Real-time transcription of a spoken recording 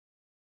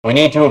We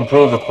need to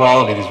improve the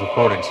quality of these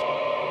recordings.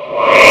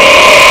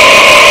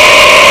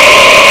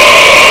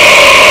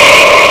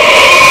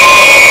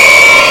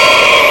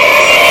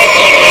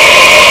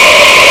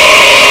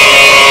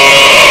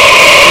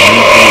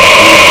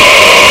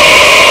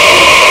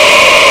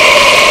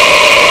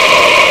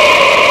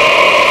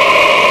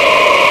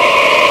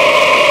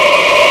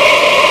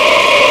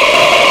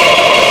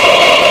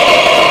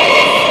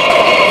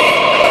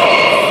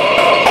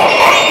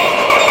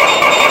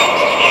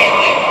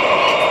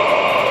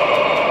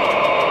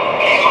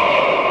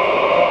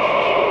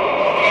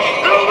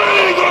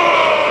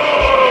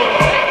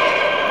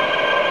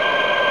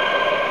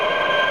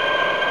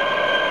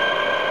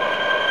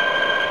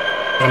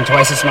 I'm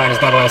twice as smart as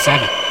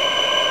 007.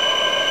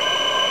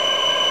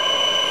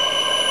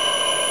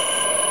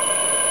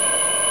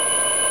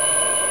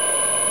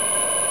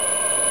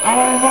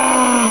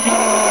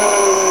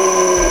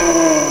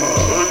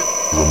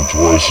 I'm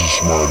twice as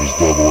smart as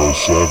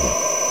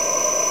 007.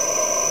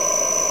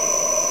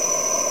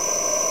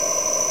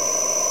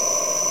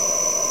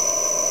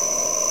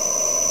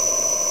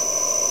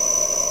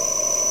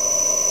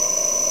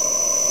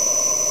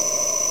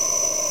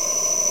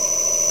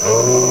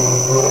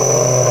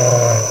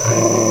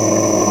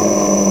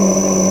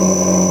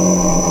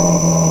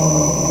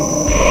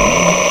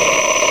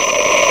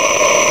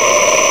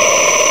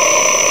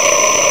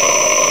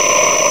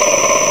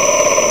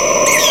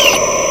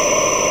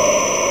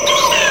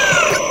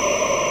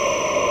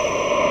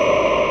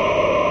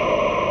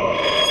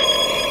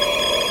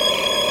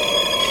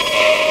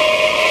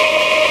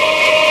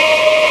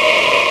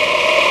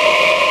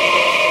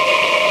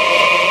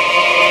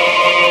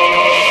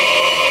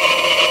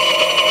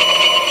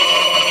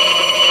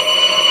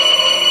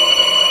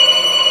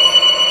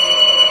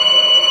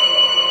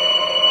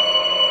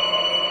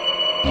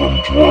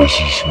 I'm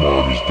twice as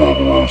smart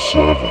as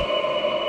 007.